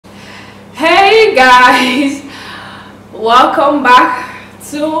Hey guys, welcome back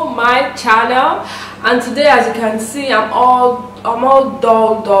to my channel. And today, as you can see, I'm all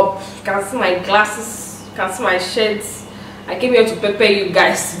dolled up. You can see my glasses, you can see my shades. I came here to prepare you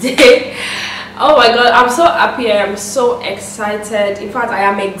guys today. Oh my god, I'm so happy. I am so excited. In fact, I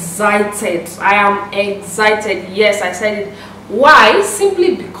am excited. Yes, I said it. Why?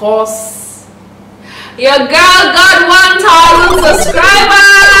 Simply because your girl got 1,000 subscribers.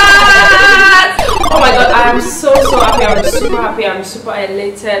 Oh my god, I am so happy. I'm super happy. I'm super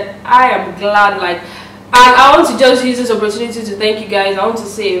elated. I am glad. And I want to just use this opportunity to thank you guys. I want to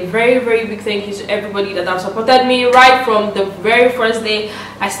say a very big thank you to everybody that have supported me right from the very first day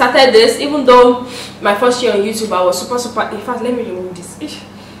I started this. Even though my first year on YouTube, I was super. In fact, let me remove this.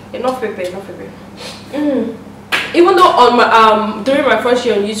 Enough paper. Even though on my during my first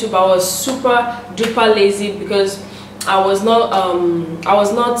year on YouTube, I was super duper lazy because I was not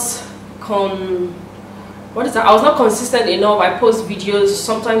consistent enough. I post videos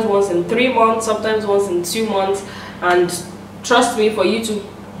sometimes once in 3 months, sometimes once in 2 months, and trust me, for YouTube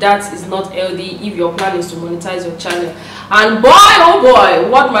that is not healthy if your plan is to monetize your channel. And boy oh boy,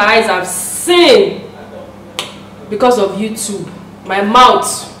 what my eyes have seen because of YouTube. My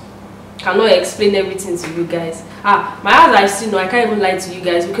mouth cannot explain everything to you guys. My eyes have seen. No, I can't even lie to you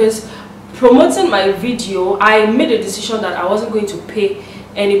guys, because promoting my video, I made a decision that I wasn't going to pay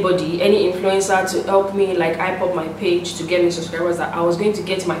anybody, any influencer, to help me hype up my page to get me subscribers. That I was going to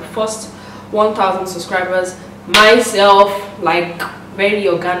get my first 1,000 subscribers myself, very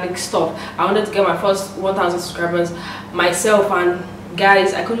organic stuff. I wanted to get my first 1,000 subscribers myself, and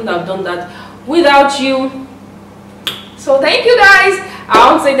guys, I couldn't have done that without you. So thank you guys. I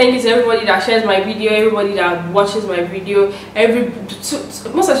want to say thank you to everybody that shares my video, everybody that watches my video,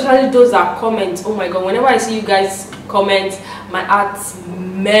 most especially those that comment. Oh my god, whenever I see you guys comment, my heart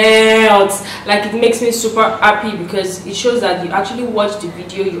melts. It makes me super happy, because it shows that you actually watched the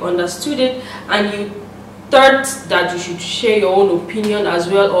video, you understood it, and you thought that you should share your own opinion as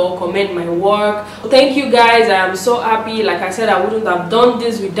well, or comment my work. Thank you guys. I am so happy. Like I said, I wouldn't have done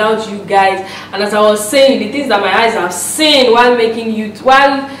this without you guys. And as I was saying, the things that my eyes have seen while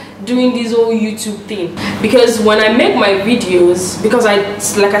doing this whole YouTube thing, because when I make my videos, because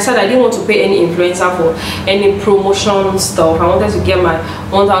like I said, I didn't want to pay any influencer for any promotion stuff. I wanted to get my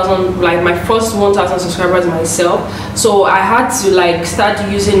 1,000, my first 1,000 subscribers myself. So I had to start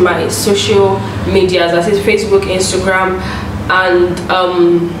using my social medias, that is Facebook, Instagram, and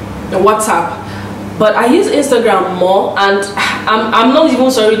WhatsApp. But I use Instagram more, and I'm not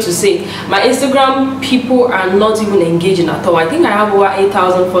even sorry to say, my Instagram people are not even engaging at all. I think I have over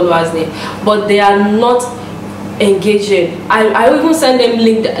 8,000 followers there, but they are not engaging. I even send them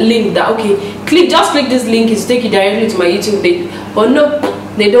link that, okay, just click this link, it's take you directly to my YouTube page. But no,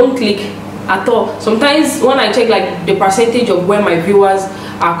 they don't click at all. Sometimes when I check the percentage of where my viewers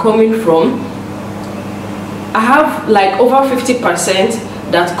are coming from, I have over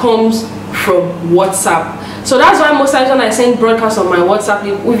 50% that comes from WhatsApp. So that's why most times when I send broadcasts on my WhatsApp,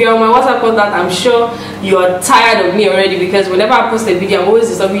 if you're on my WhatsApp contact, I'm sure you're tired of me already, because whenever I post a video, I'm always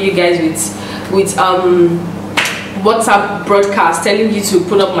disturbing you guys with WhatsApp broadcast, telling you to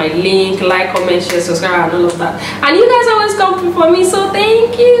put up my link, comment, share, subscribe, and all of that. And you guys always come through for me, so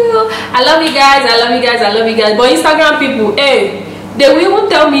thank you. I love you guys. But Instagram people, hey, they will even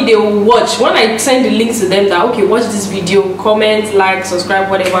tell me they will watch. When I send the links to them that, okay, watch this video, comment, subscribe,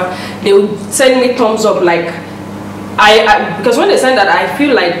 whatever, they will send me thumbs up. Because when they send that, I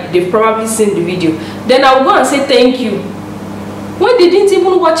feel like they've probably seen the video. Then I'll go and say thank you when they didn't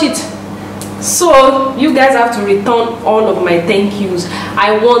even watch it. So you guys have to return all of my thank yous.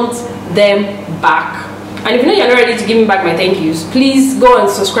 I want them back. And if you know you're not ready to give me back my thank yous, please go and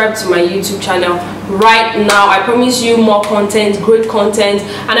subscribe to my YouTube channel right now. I promise you more content, great content.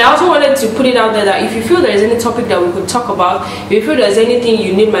 And I also wanted to put it out there that if you feel there is any topic that we could talk about, if you feel there's anything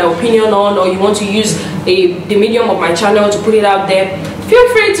you need my opinion on, or you want to use the medium of my channel to put it out there, feel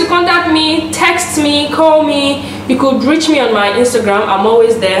free to contact me, text me, call me. You could reach me on my Instagram. I'm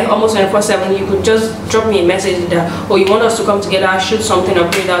always there, almost 24/7. You could just drop me a message there, or you want us to come together, shoot something,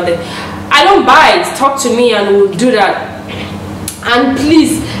 and put it out there. I don't bite. Talk to me and we'll do that. And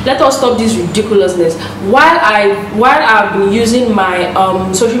please, let us stop this ridiculousness. While I've been using my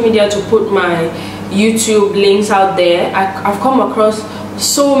social media to put my YouTube links out there, I've come across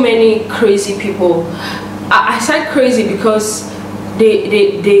so many crazy people. I said crazy because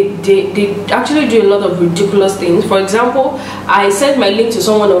they actually do a lot of ridiculous things. For example, I sent my link to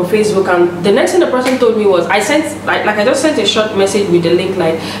someone on Facebook, and the next thing the person told me was, I just sent a short message with the link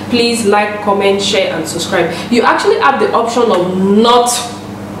please like, comment, share and subscribe. You actually have the option of not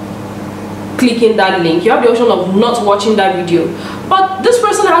clicking that link. You have the option of not watching that video. But this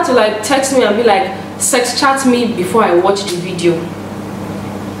person had to like text me and be like, sex chat me before I watch the video.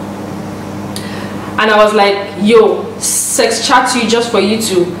 And I was like, yo, sex chat you just for you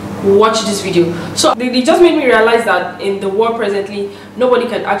to watch this video. So they just made me realize that in the world presently, nobody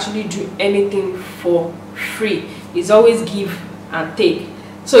can actually do anything for free. It's always give and take.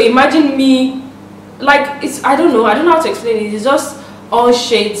 So imagine me, like, it's, I don't know how to explain it. It's just all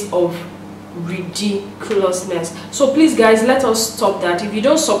shades of ridiculousness. So please guys, let us stop that. If you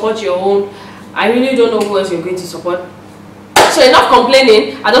don't support your own, I really don't know who else you're going to support. So enough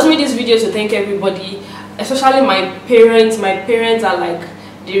complaining. I just made this video to thank everybody, especially my parents. My parents are like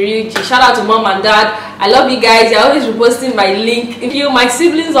the real G. Shout out to mom and dad. I love you guys. You're always reposting my link. If you, my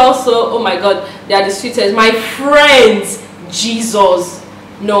siblings also, oh my god, they are the sweetest. My friends, Jesus,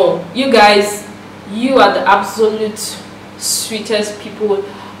 no, you guys, you are the absolute sweetest people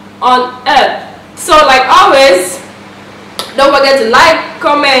on earth. So like always, don't forget to like,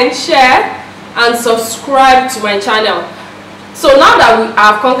 comment, share and subscribe to my channel. So now that we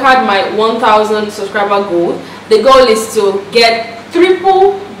have conquered my 1000 subscriber goal, the goal is to get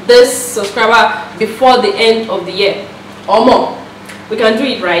triple this subscriber before the end of the year or more. We can do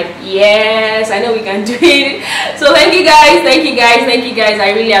it, right? Yes, I know we can do it. So thank you guys, thank you guys, thank you guys.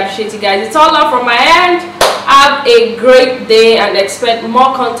 I really appreciate you guys. It's all love from my end. Have a great day and expect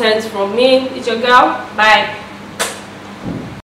more content from me. It's your girl. Bye.